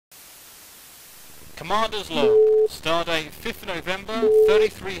Commander's log. Stardate 5th November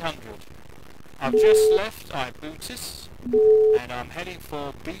 3300. I've just left Arcturus and I'm heading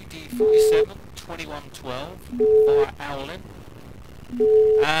for BD47 2112 via Owlin.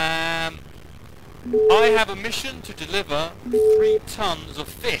 I have a mission to deliver 3 tons of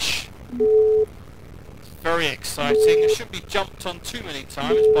fish. It's very exciting. It shouldn't be jumped on too many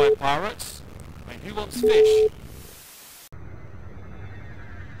times by pirates. I mean, who wants fish?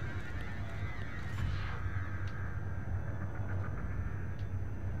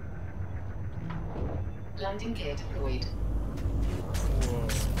 Landing gear deployed. Whoa.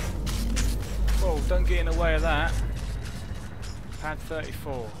 Whoa, don't get in the way of that. Pad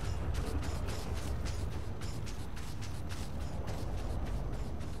 34.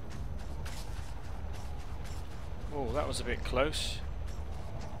 Oh, that was a bit close.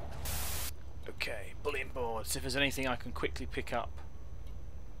 Okay, bulletin boards. If there's anything I can quickly pick up.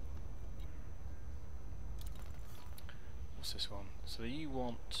 What's this one? So you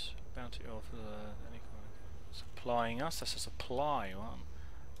want bounty of any kind of supplying us. That's a supply one.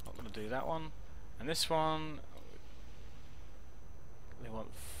 Not going to do that one. And this one, they want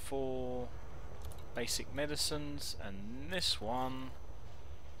 4 basic medicines. And this one,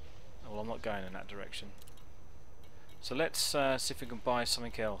 oh, well, I'm not going in that direction. So let's see if we can buy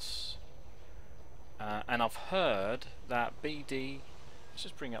something else. And I've heard that BD. Let's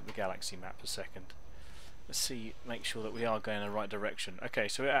just bring up the galaxy map a second. Let's see, make sure that we are going in the right direction. Okay,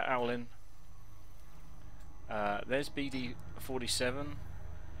 so we're at Owlin. There's BD47,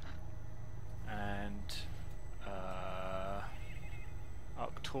 and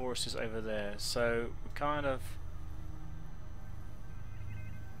Arcturus is over there. So we kind of,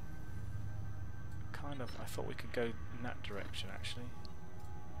 I thought we could go in that direction actually.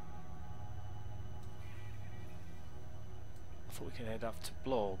 I thought we could head up to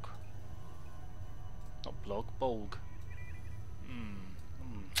Blog. Not Blog, Bolg.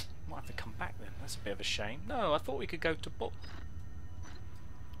 Might have to come back then. That's a bit of a shame. No, I thought we could go to Bolg.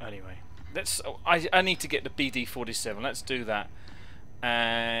 Anyway, let's. Oh, I need to get the BD47. Let's do that.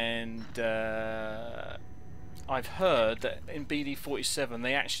 And I've heard that in BD47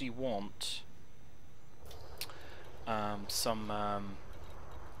 they actually want some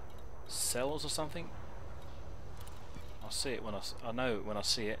cells or something. I'll see it when I know it when I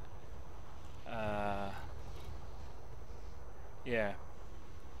see it. Yeah,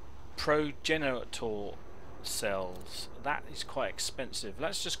 progenitor cells. That is quite expensive.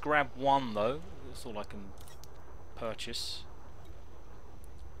 Let's just grab one though. That's all I can purchase.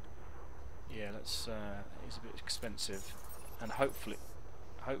 Yeah, let's. It's a bit expensive, and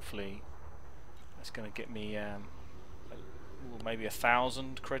hopefully, that's going to get me maybe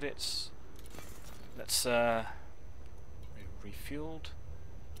 1,000 credits. Let's refueled.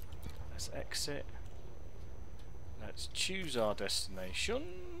 Let's exit. Let's choose our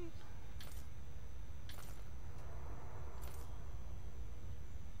destination.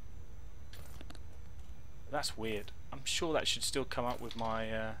 That's weird. I'm sure that should still come up with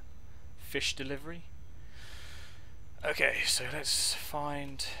my fish delivery. Okay, so let's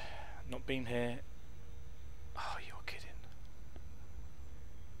find. Not been here. Oh, you're kidding.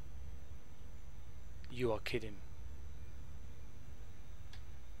 You are kidding.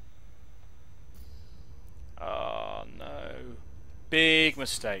 Oh no. Big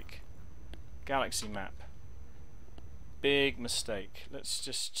mistake. Galaxy map. Big mistake. Let's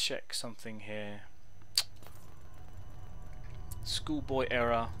just check something here. Schoolboy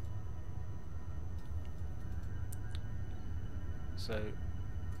error. So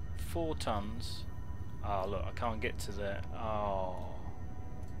 4 tons. Oh look, I can't get to there. Oh.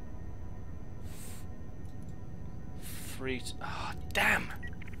 3. Oh damn.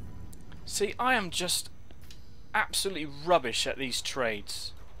 See, I am just absolutely rubbish at these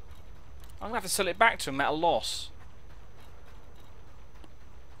trades. I'm gonna have to sell it back to him at a loss.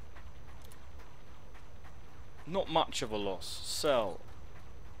 Not much of a loss. Sell.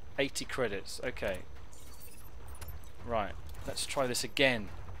 80 credits. Okay. Right. Let's try this again.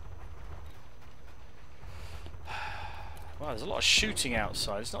 Wow, there's a lot of shooting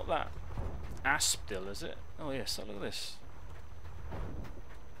outside. It's not that Aspdil, is it? Oh yes, look at this.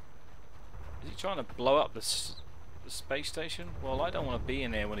 Is he trying to blow up the space station? Well, I don't want to be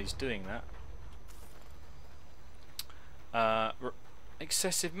in there when he's doing that.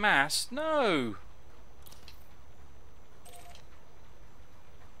 Excessive mass? No!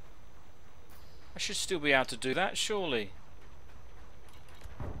 I should still be able to do that, surely.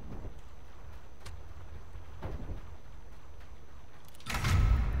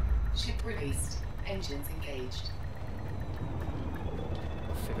 Ship released. Engines engaged.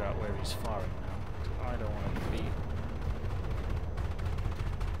 I'll figure out where he's firing now. I don't want to be...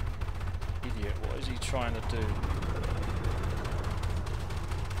 Idiot, what is he trying to do?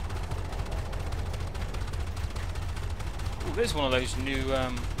 Oh, there's one of those new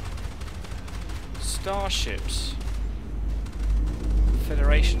starships.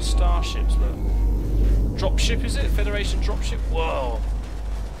 Federation starships, look. Dropship, is it? Federation dropship? Whoa!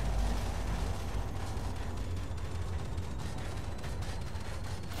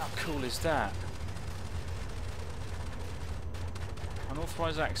 How cool is that?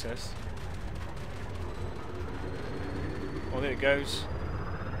 Unauthorized access. Oh, there it goes.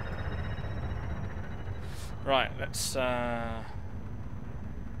 Right, let's get on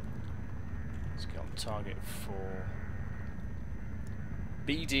target for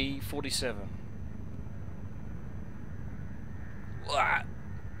BD 47. What?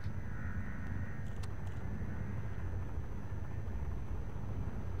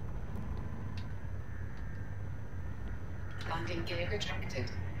 Landing gear retracted.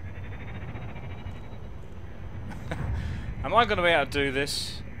 Am I going to be able to do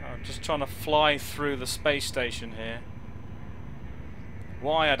this? I'm just trying to fly through the space station here.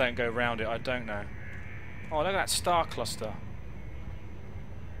 Why I don't go round it, I don't know. Oh, look at that star cluster.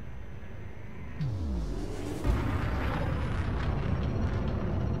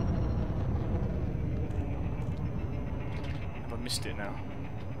 Have I missed it now?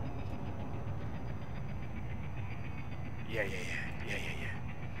 Yeah.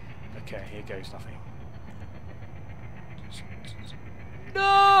 Okay, here goes nothing.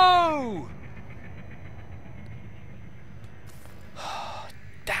 No!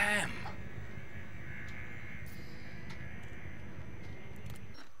 Damn.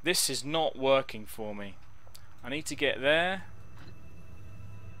 This is not working for me. I need to get there.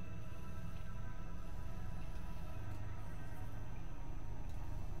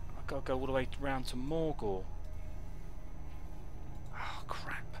 I've got to go all the way round to Morgor. Oh,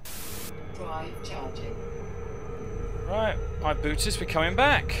 crap. Drive charging. Right, my booters, we're coming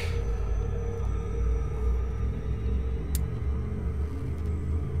back.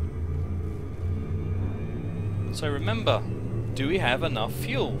 So remember, do we have enough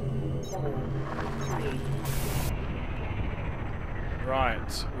fuel? 4, 3.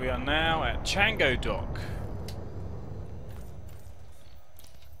 Right, we are now at Chango Dock.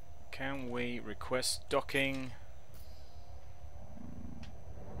 Can we request docking?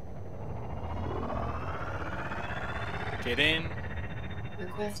 Get in.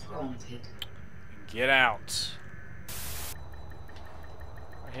 Request granted. Get out.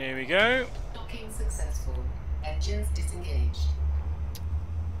 Here we go. Docking successful. Engines disengaged.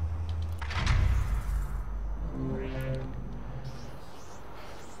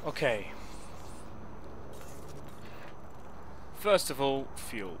 Okay. First of all,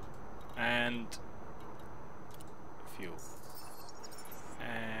 fuel. And fuel.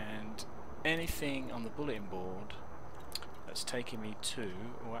 And anything on the bulletin board that's taking me to,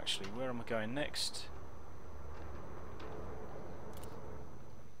 or actually, where am I going next?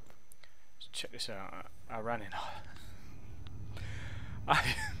 Let's check this out. I ran in.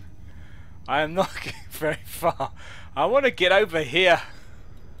 I am not getting very far. I want to get over here,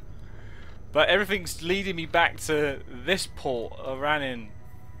 but everything's leading me back to this port I ran in.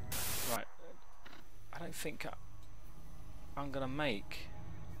 Right, I don't think I'm gonna make.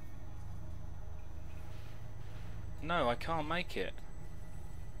 No, I can't make it.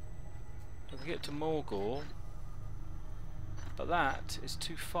 I can get to Morgor, but that is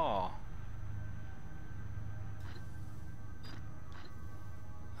too far.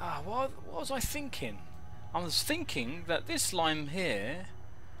 Ah, what was I thinking? I was thinking that this line here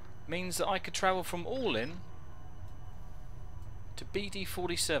means that I could travel from Orlin to BD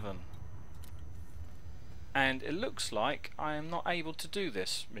 47. And it looks like I am not able to do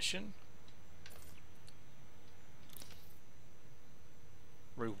this mission.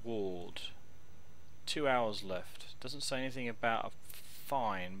 Reward. 2 hours left. Doesn't say anything about a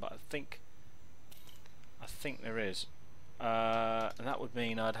fine, but I think there is. And that would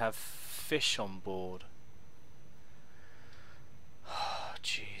mean I'd have fish on board.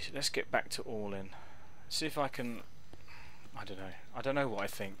 Jeez, let's get back to Orlin. See if I can. I don't know. I don't know what I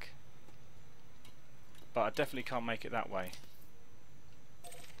think, but I definitely can't make it that way.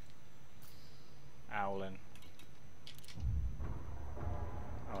 Owlin.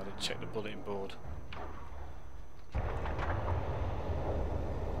 Oh, I didn't check the bulletin board. I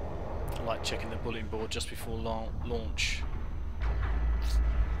like checking the bulletin board just before launch.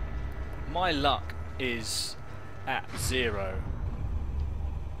 My luck is at 0.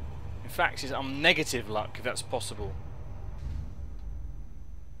 In fact, I'm negative luck, if that's possible.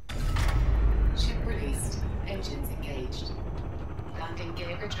 Ship released.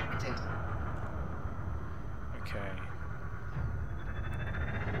 retracted. Okay.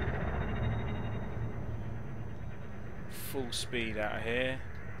 Full speed out of here.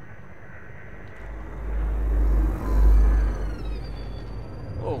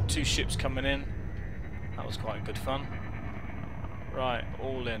 Oh, 2 ships coming in. That was quite good fun. Right,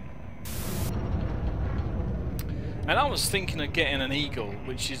 all in. And I was thinking of getting an Eagle,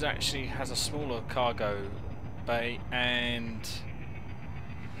 which is actually has a smaller cargo bay and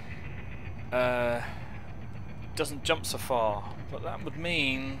doesn't jump so far. But that would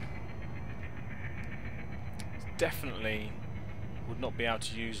mean definitely would not be able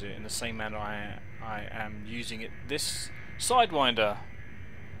to use it in the same manner I am using it. This Sidewinder.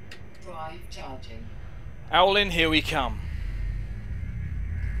 Drive charging. Owl in, here we come.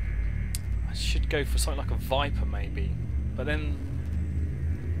 I should go for something like a Viper maybe, but then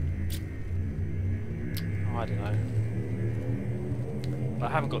I don't know. But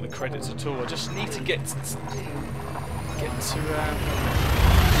I haven't got the credits at all. I just need to get to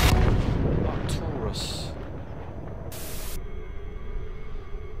Arcturus.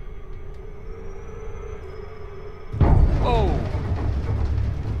 Oh!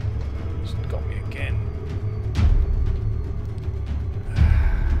 It's got me again.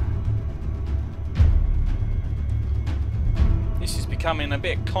 This is becoming a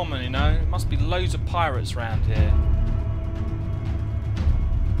bit common, you know. There must be loads of pirates around here.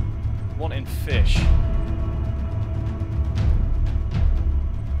 Wanting fish.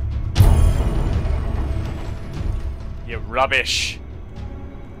 You rubbish.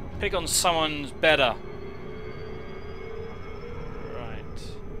 Pick on someone's better.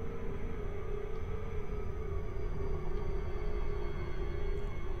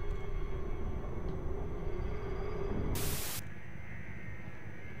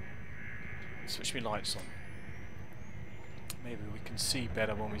 Switch me lights on. Maybe we can see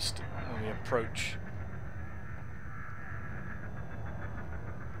better when we approach.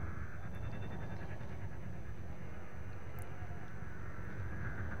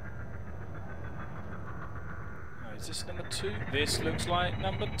 Oh, is this number 2? This looks like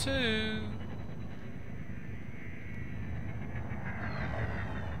number 2.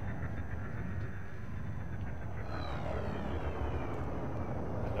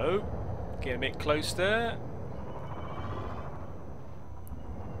 Hello. Get a bit close there.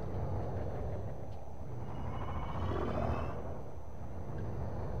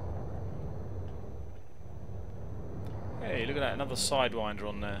 Hey, look at that, another Sidewinder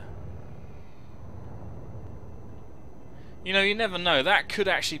on there. You know, you never know, that could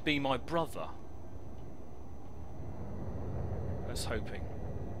actually be my brother. Let's hoping.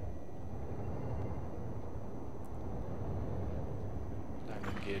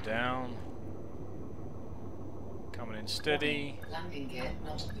 Landing gear down. Coming in steady. Landing gear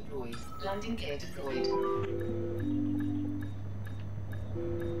not deployed. Landing gear deployed.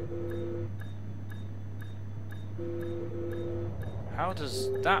 How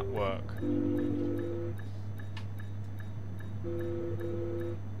does that work?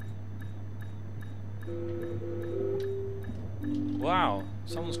 Wow,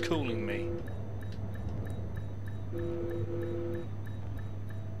 someone's calling me.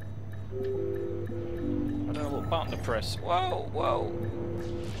 I don't know what button to press. Whoa, whoa.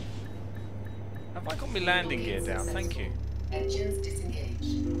 Have I got my landing gear down? Thank you. Engines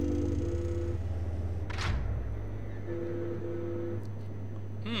disengaged.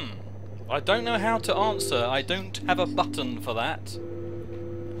 I don't know how to answer. I don't have a button for that.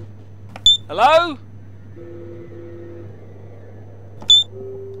 Hello?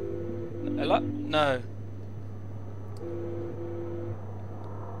 Hello? No.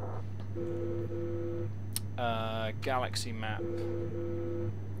 Galaxy map.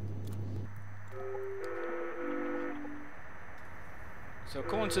 So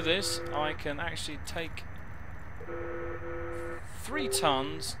according to this, I can actually take 3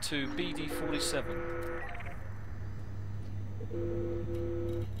 tons to BD-47.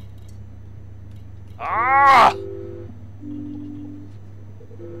 Ah!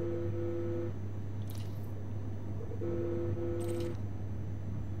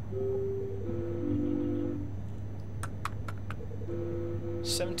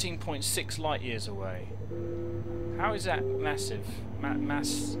 .6 light years away. How is that massive?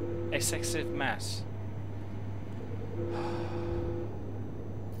 Mass, excessive mass.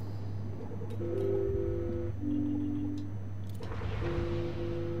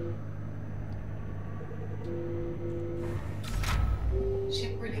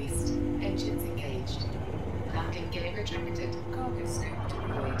 Ship released. Engines engaged. Landing gear retracted. Cargo scoop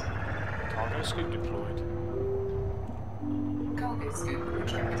deployed. Cargo scoop deployed. Cargo Cargo scoop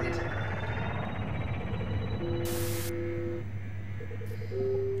retracted.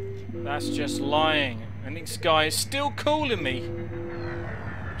 That's just lying. And this guy is still calling me.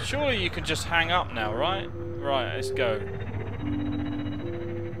 Surely you can just hang up now, right? Right, let's go.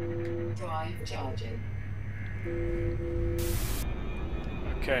 Drive charging.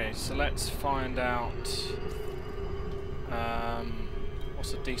 Okay, so let's find out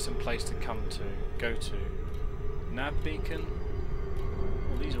what's a decent place to go to. Nav beacon.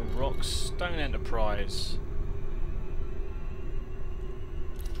 Well, these are rocks. Stone Enterprise.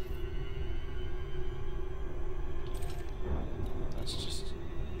 That's just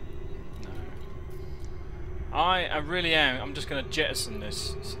no. I really am. I'm just going to jettison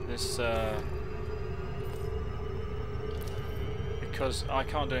this because I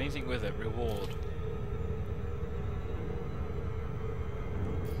can't do anything with it. Reward.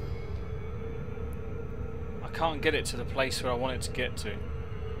 I can't get it to the place where I want it to get to.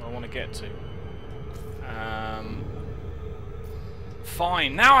 Where I want to get to.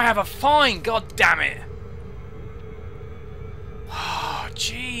 Fine. Now I have a fine. God damn it. Oh,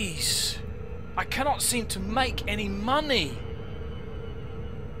 jeez. I cannot seem to make any money.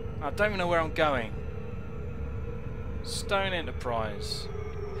 I don't even know where I'm going. Stone Enterprise.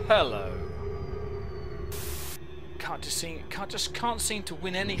 Hello. Can't seem to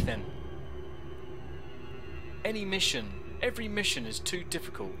win anything. Any mission. Every mission is too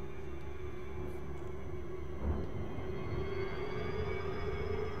difficult.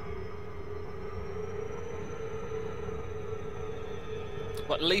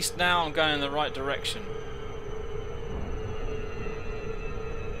 But at least now I'm going in the right direction.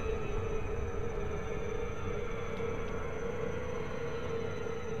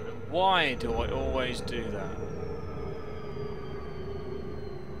 Why do I always do that?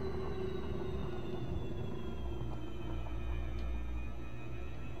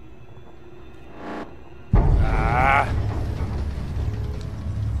 Ah!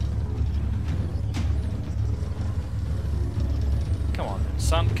 Come on then,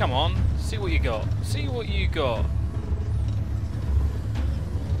 son, come on. See what you got. See what you got.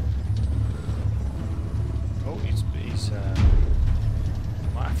 Oh, he's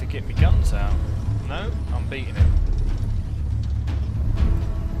might have to get my guns out. No, I'm beating him.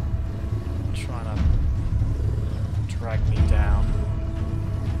 Trying to drag me down.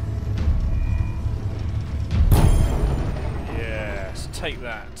 Yes, take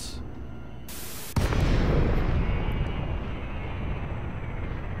that.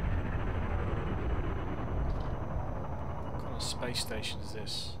 What kind of space station is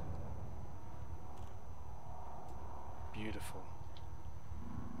this? Beautiful.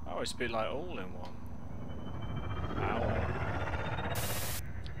 Oh, it's a bit like all in one. Ow.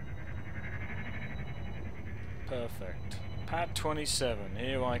 Perfect. Pad 27,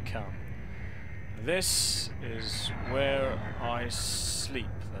 here I come. This is where I sleep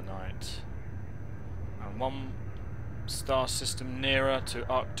the night. I'm one star system nearer to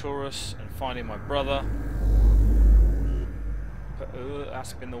Arcturus and finding my brother. But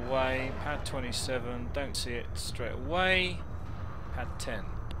that's been the way. Pad 27, don't see it straight away. Pad 10.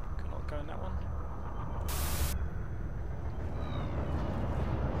 Cannot go in that one.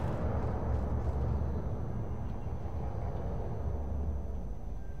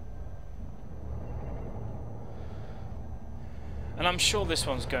 And I'm sure this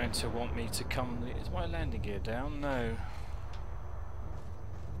one's going to want me to come... Is my landing gear down? No.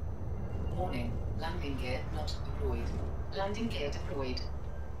 Warning, landing gear not deployed. Landing gear deployed.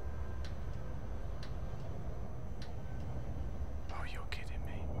 Oh, you're kidding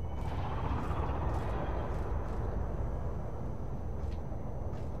me.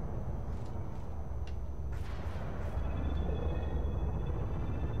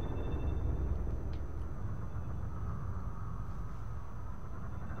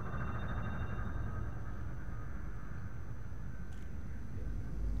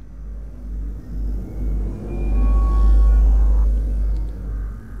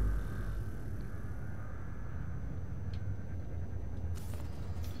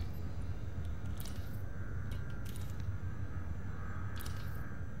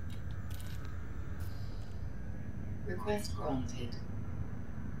 Request granted.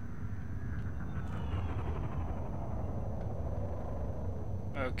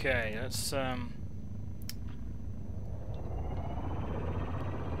 Okay, let's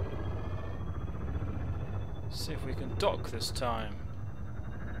see if we can dock this time.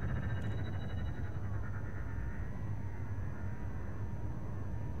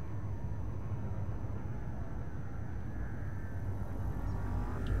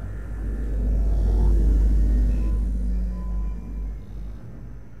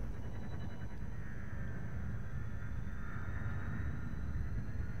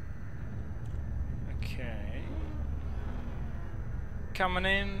 coming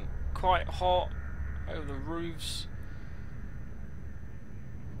in, quite hot, over the roofs.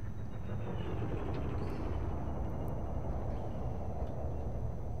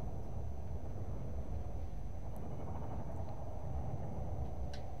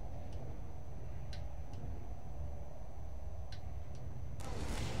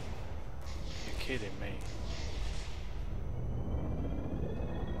 You're kidding me.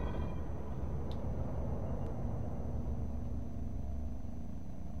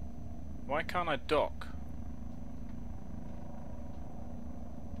 Why can't I dock?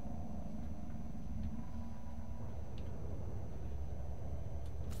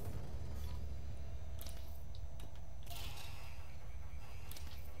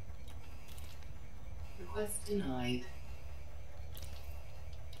 Request denied.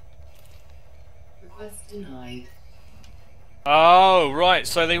 Request denied. Oh, right,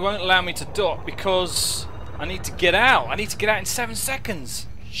 so they won't allow me to dock because I need to get out. I need to get out in 7 seconds.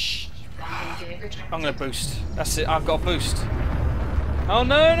 Shh. I'm gonna boost. That's it, I've got a boost. Oh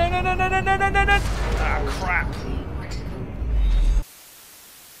no, no, no, no, no, no, no, no, no, no! Ah, crap.